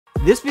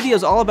This video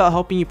is all about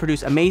helping you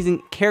produce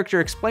amazing character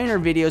explainer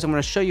videos. I'm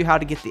going to show you how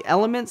to get the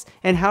elements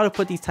and how to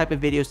put these type of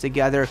videos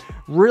together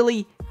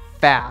really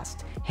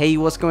fast. Hey,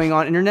 what's going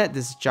on internet?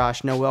 This is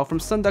Josh Noel from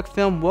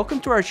SonduckFilm. Welcome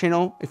to our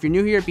channel. If you're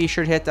new here, be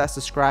sure to hit that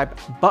subscribe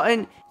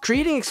button.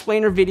 Creating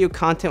explainer video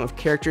content with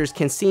characters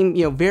can seem,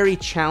 very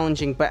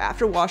challenging, but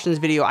after watching this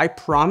video, I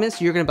promise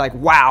you're going to be like,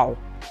 wow,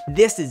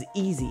 this is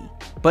easy.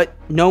 But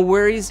no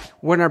worries,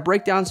 we're going to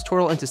break down this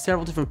tutorial into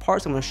several different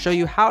parts. I'm going to show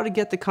you how to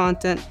get the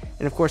content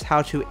and of course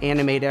how to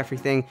animate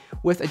everything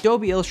with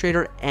Adobe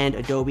Illustrator and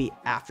Adobe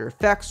After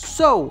Effects.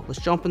 So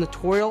let's jump in the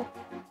tutorial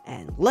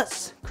and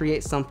let's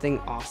create something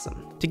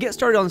awesome. To get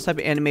started on this type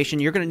of animation,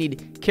 you're going to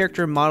need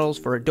character models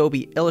for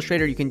Adobe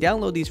Illustrator. You can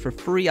download these for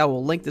free. I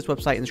will link this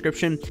website in the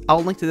description.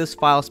 I'll link to this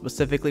file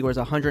specifically where it's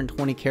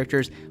 120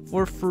 characters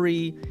for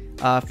free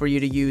for you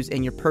to use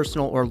in your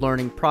personal or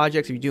learning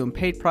projects. If you're doing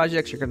paid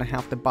projects, you're going to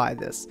have to buy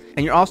this.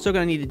 And you're also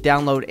going to need to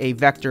download a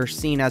vector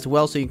scene as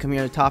well. So you can come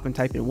here to the top and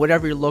type in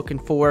whatever you're looking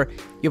for.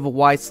 You have a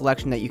wide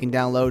selection that you can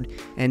download,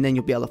 and then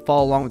you'll be able to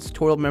follow along with the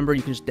tutorial. Remember,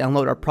 you can just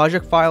download our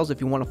project files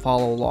if you want to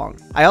follow along.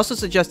 I also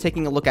suggest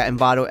taking a look at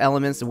Envato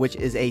Elements, which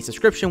is a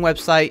subscription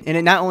website, and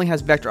it not only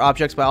has vector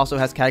objects, but also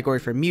has category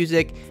for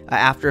music,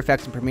 After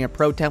Effects and Premiere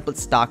Pro templates,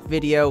 stock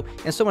video,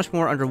 and so much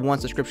more under one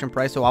subscription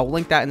price. So I'll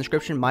link that in the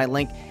description. My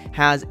link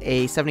has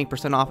a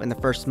 70% off in the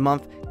first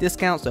month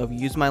discount, so if you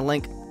use my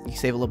link, you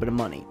save a little bit of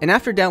money. And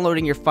after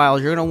downloading your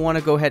files, you're going to want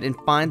to go ahead and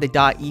find the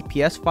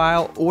 .eps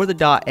file or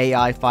the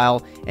 .ai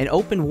file and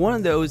open one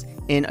of those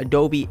in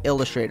Adobe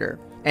Illustrator.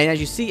 And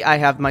as you see, I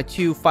have my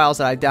two files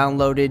that I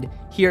downloaded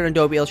here in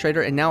Adobe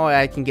Illustrator, and now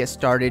I can get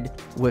started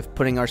with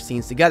putting our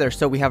scenes together.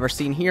 So we have our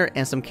scene here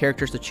and some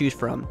characters to choose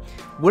from.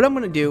 What I'm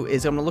going to do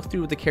is I'm going to look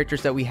through the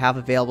characters that we have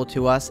available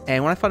to us,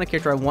 and when I find a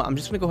character I want, I'm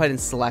just going to go ahead and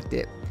select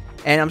it.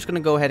 And I'm just going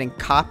to go ahead and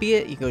copy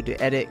it. You go to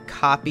edit,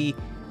 copy.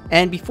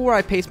 And before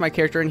I paste my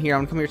character in here,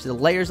 I'm going to come here to the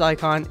layers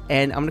icon,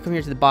 and I'm going to come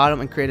here to the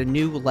bottom and create a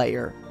new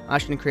layer. I'm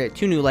actually going to create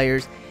two new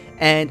layers,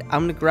 and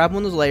I'm going to grab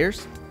one of those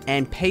layers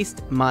and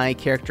paste my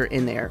character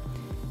in there.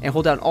 And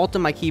hold down Alt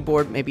on my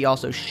keyboard, maybe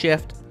also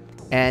Shift,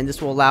 and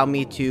this will allow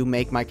me to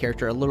make my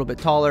character a little bit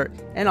taller,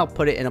 and I'll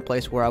put it in a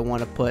place where I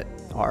want to put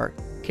our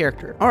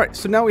character. Alright,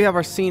 so now we have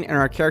our scene and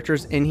our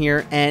characters in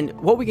here, and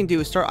what we can do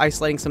is start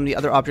isolating some of the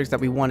other objects that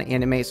we want to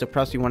animate. So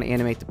perhaps we want to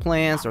animate the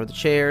plants or the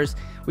chairs.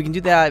 We can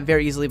do that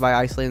very easily by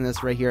isolating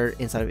this right here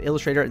inside of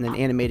Illustrator and then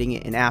animating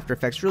it in After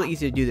Effects. Really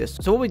easy to do this.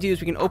 So what we do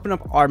is we can open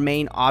up our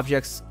main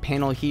objects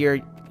panel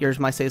here. Yours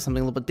might say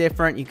something a little bit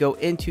different. You go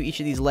into each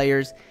of these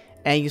layers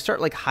and you start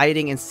like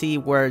hiding and see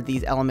where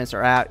these elements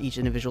are at, each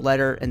individual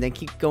letter, and then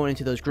keep going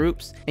into those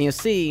groups. And you'll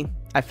see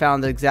I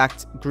found the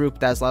exact group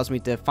that allows me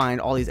to find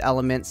all these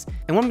elements. And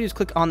what I'm going to do is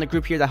click on the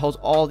group here that holds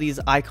all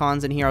these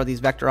icons in here, all these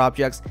vector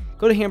objects.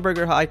 Go to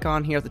hamburger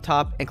icon here at the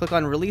top and click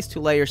on release to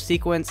layer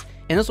sequence.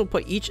 And this will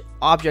put each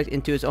object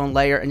into its own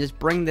layer and just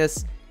bring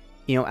this,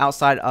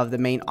 outside of the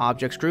main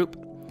objects group.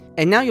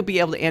 And now you'll be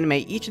able to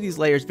animate each of these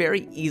layers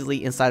very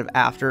easily inside of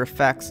After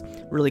Effects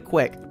really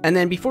quick. And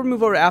then before we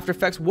move over to After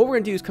Effects, what we're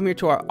going to do is come here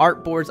to our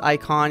artboards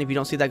icon. If you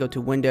don't see that, go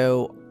to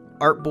Window,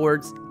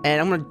 Artboards, and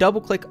I'm going to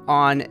double click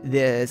on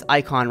this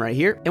icon right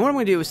here. And what I'm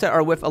going to do is set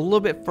our width a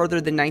little bit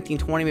further than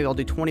 1920. Maybe I'll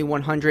do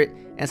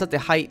 2100 and set the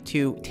height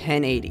to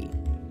 1080.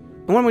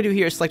 And what I'm going to do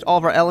here is select all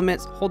of our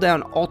elements, hold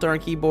down Alt on our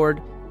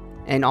keyboard,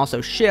 and also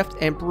Shift,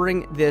 and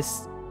bring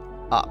this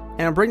up.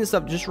 And I'll bring this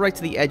up just right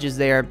to the edges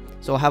there,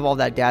 so I'll have all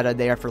that data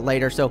there for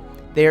later. So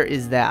there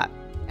is that.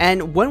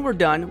 And when we're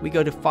done, we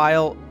go to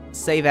File,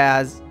 Save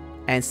As,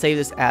 and save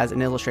this as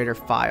an Illustrator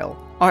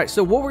file. Alright,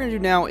 so what we're going to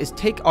do now is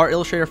take our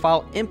Illustrator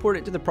file, import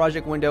it to the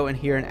project window, and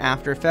here in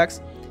After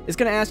Effects, it's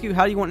going to ask you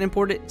how do you want to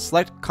import it.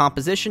 Select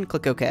Composition,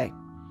 click OK.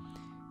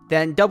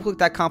 Then double click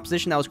that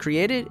composition that was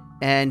created,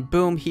 and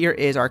boom, here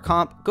is our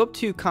comp. Go up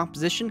to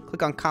Composition,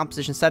 click on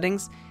Composition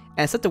Settings,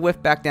 and set the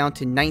width back down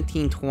to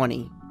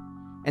 1920.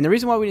 And the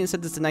reason why we didn't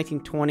set this to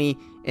 1920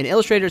 in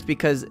Illustrator is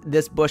because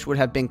this bush would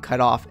have been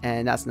cut off,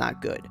 and that's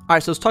not good.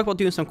 Alright, so let's talk about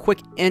doing some quick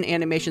in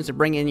animations to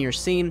bring in your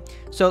scene.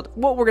 So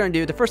what we're going to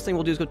do, the first thing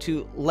we'll do is go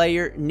to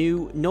Layer,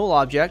 New, Null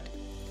Object.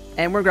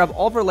 And we're going to grab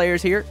all of our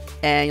layers here,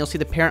 and you'll see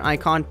the parent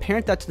icon,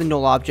 parent that to the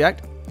null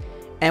object.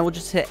 And we'll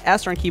just hit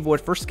S on our keyboard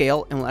for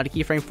scale, and we'll add a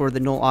keyframe for the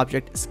null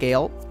object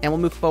scale. And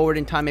we'll move forward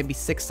in time, maybe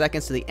 6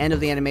 seconds to the end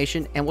of the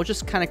animation, and we'll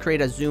just kind of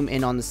create a zoom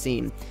in on the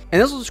scene.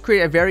 And this will just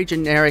create a very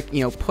generic,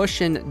 push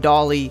and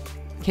dolly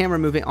camera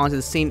movement onto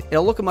the scene.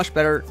 It'll look much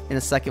better in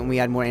a second when we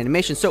add more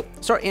animation. So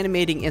start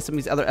animating in some of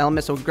these other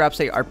elements. So we'll grab,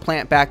 say, our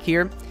plant back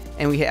here,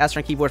 and we hit S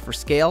on our keyboard for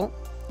scale.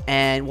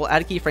 And we'll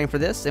add a keyframe for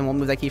this, and we'll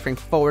move that keyframe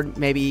forward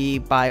maybe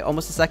by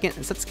almost a second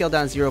and set the scale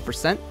down to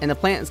 0%. And the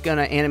plant is going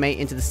to animate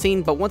into the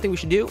scene, but one thing we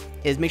should do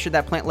is make sure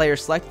that plant layer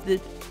is selected.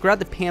 Grab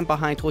the pan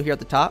behind tool here at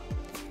the top,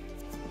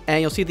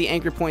 and you'll see the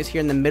anchor points here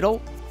in the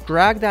middle.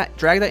 Drag that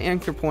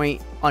anchor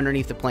point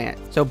underneath the plant.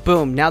 So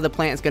boom, now the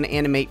plant is going to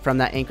animate from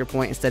that anchor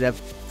point instead of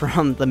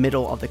from the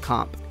middle of the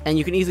comp. And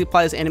you can easily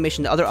apply this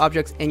animation to other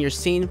objects in your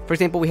scene. For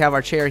example, we have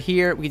our chair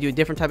here. We can do a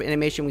different type of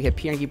animation. We hit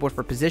P on keyboard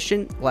for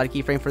position. We'll add a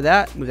keyframe for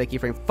that. Move that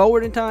keyframe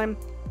forward in time.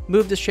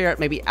 move this chair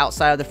maybe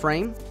outside of the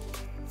frame,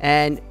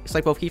 and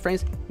select both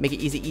keyframes, make it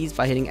easy ease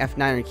by hitting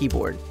F9 on your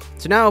keyboard.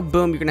 So now,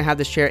 boom, you're gonna have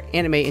this chair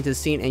animate into the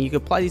scene, and you can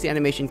apply these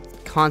animation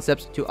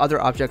concepts to other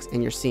objects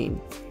in your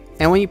scene.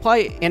 And when you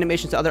apply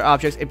animations to other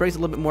objects, it brings a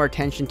little bit more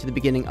attention to the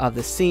beginning of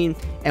the scene.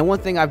 And one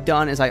thing I've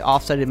done is I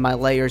offsetted my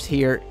layers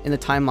here in the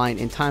timeline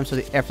in time so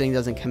that everything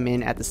doesn't come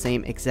in at the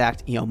same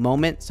exact,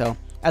 moment. So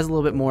adds a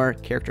little bit more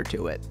character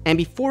to it. And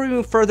before we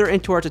move further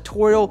into our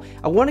tutorial,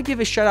 I want to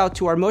give a shout out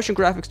to our Motion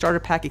Graphics Starter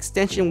Pack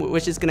extension,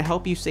 which is going to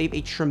help you save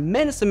a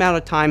tremendous amount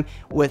of time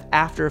with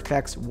After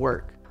Effects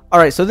work.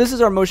 Alright, so this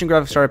is our Motion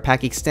Graphics Starter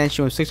Pack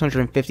extension with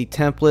 650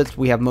 templates.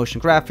 We have motion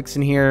graphics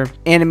in here,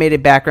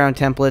 animated background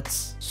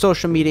templates,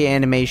 social media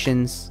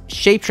animations,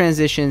 shape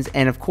transitions,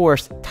 and of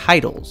course,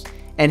 titles.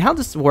 And how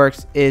this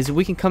works is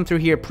we can come through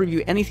here,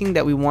 preview anything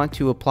that we want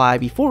to apply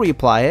before we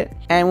apply it.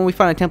 And when we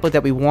find a template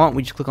that we want,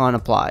 we just click on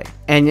apply.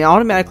 And it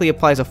automatically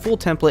applies a full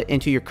template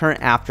into your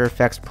current After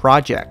Effects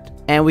project.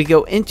 And we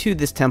go into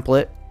this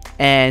template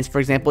and, for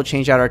example,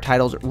 change out our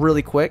titles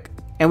really quick.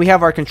 And we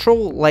have our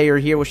control layer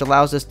here, which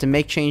allows us to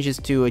make changes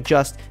to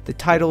adjust the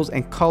titles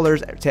and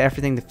colors to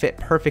everything to fit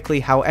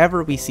perfectly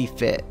however we see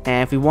fit.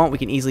 And if we want, we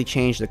can easily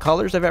change the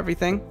colors of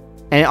everything.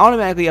 And it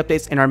automatically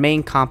updates in our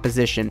main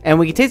composition. And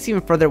we can take this even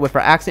further with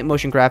our accent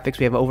motion graphics.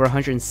 We have over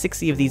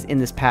 160 of these in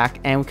this pack.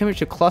 And we come here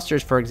to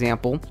clusters, for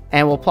example,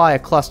 and we'll apply a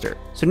cluster.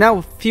 So now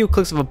with a few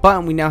clicks of a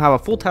button, we now have a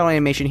full title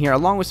animation here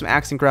along with some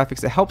accent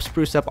graphics that help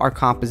spruce up our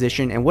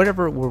composition and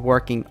whatever we're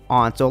working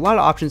on. So a lot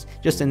of options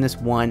just in this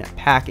one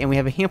pack. And we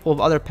have a handful of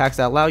other packs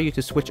that allow you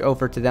to switch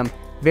over to them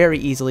very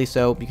easily.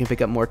 So you can pick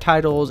up more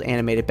titles,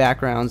 animated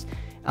backgrounds,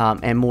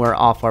 and more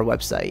off our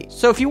website.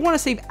 So if you want to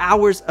save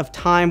hours of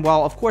time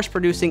while of course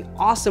producing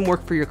awesome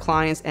work for your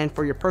clients and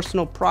for your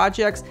personal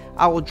projects,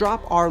 I will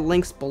drop our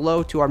links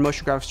below to our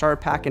Motion Graphics Starter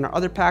Pack and our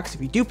other packs.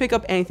 If you do pick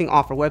up anything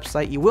off our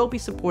website, you will be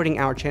supporting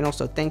our channel,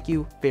 so thank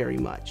you very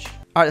much.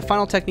 Alright, the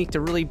final technique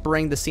to really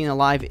bring the scene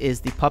alive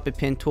is the puppet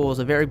pin tool. It's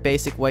a very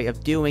basic way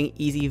of doing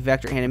easy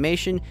vector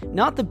animation.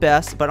 Not the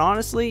best, but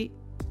honestly,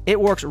 it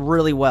works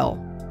really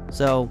well.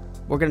 So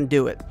we're going to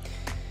do it.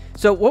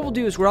 So what we'll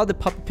do is grab the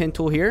puppet pin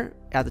tool here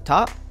at the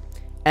top,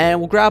 and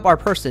we'll grab our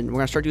person. We're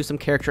going to start doing some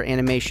character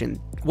animation.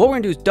 What we're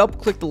going to do is double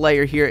click the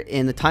layer here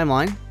in the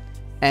timeline,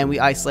 and we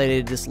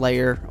isolated this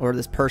layer or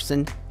this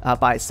person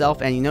by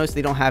itself. And you notice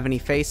they don't have any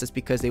face. That's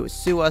because they would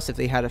sue us if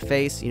they had a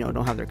face,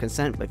 don't have their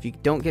consent. But if you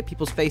don't get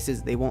people's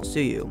faces, they won't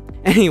sue you.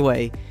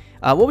 Anyway,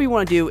 what we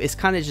want to do is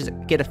kind of just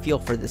get a feel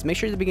for this. Make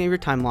sure at the beginning of your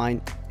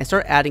timeline and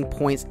start adding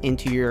points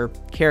into your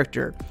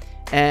character.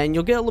 And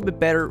you'll get a little bit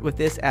better with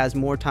this as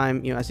more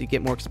time, as you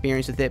get more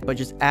experience with it, but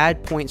just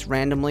add points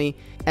randomly.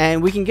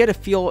 And we can get a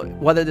feel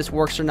whether this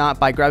works or not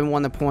by grabbing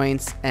one of the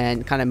points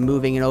and kind of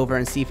moving it over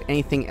and see if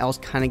anything else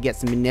kind of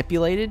gets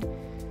manipulated.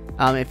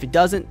 If it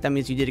doesn't, that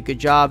means you did a good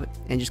job,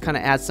 and just kind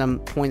of add some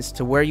points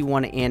to where you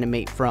want to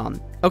animate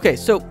from. Okay,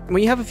 so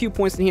when you have a few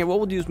points in here, what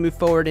we'll do is move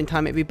forward in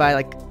time, maybe by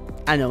like,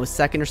 I don't know, a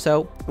second or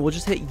so. And we'll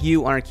just hit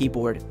U on our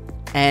keyboard.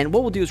 And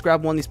what we'll do is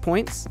grab one of these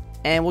points,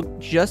 and we'll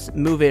just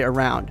move it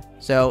around.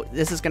 So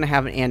this is going to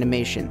have an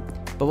animation,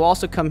 but we'll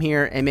also come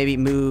here and maybe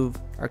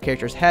move our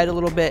character's head a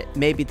little bit,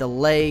 maybe the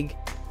leg,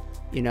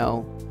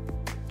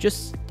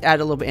 just add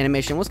a little bit of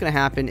animation. What's going to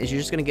happen is you're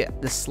just going to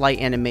get this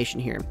slight animation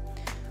here.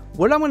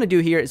 What I'm going to do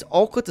here is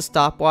alt click the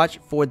stopwatch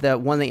for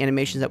one of the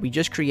animations that we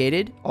just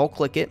created. Alt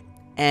click it,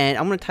 and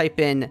I'm going to type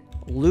in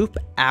loop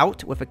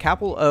out with a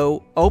capital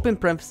O, open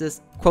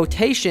parenthesis,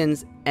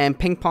 quotations, and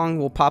ping pong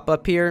will pop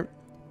up here.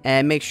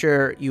 And make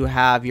sure you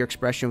have your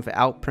expression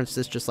without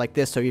parentheses just like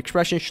this. So your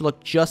expression should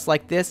look just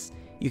like this.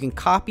 You can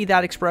copy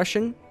that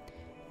expression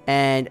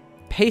and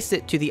paste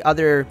it to the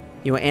other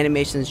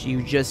animations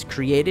you just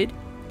created.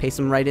 Paste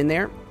them right in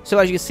there. So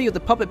as you can see with the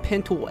puppet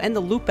pin tool and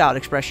the loop out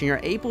expression, you're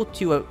able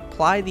to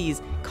apply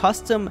these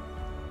custom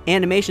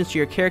animations to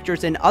your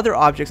characters and other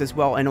objects as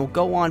well, and it'll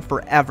go on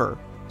forever.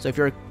 So if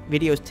your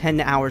video is 10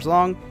 hours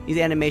long, these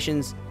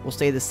animations will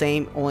stay the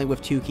same, only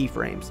with 2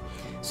 keyframes.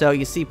 So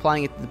you see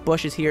applying it to the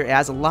bushes here, it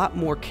adds a lot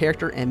more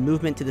character and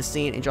movement to the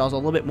scene and draws a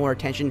little bit more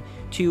attention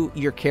to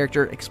your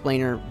character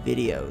explainer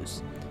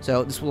videos.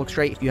 So this will look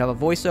great if you have a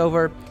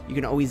voiceover. You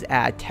can always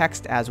add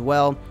text as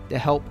well to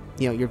help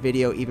your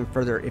video even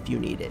further if you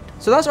need it.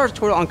 So that's our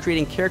tutorial on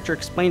creating character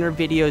explainer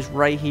videos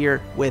right here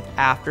with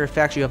After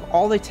Effects. You have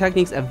all the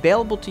techniques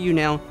available to you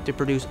now to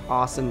produce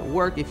awesome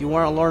work. If you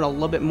want to learn a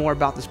little bit more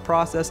about this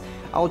process,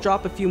 I'll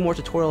drop a few more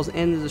tutorials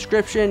in the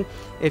description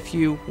if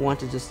you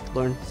want to just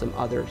learn some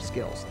other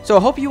skills. So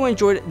I hope you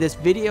enjoyed this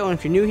video, and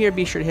if you're new here,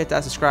 be sure to hit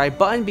that subscribe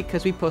button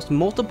because we post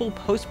multiple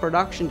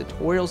post-production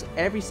tutorials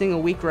every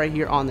single week right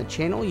here on the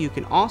channel. You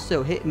can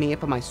also hit me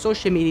up on my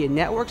social media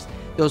networks.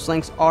 Those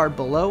links are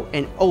below,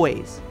 and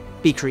always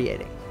be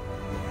creating.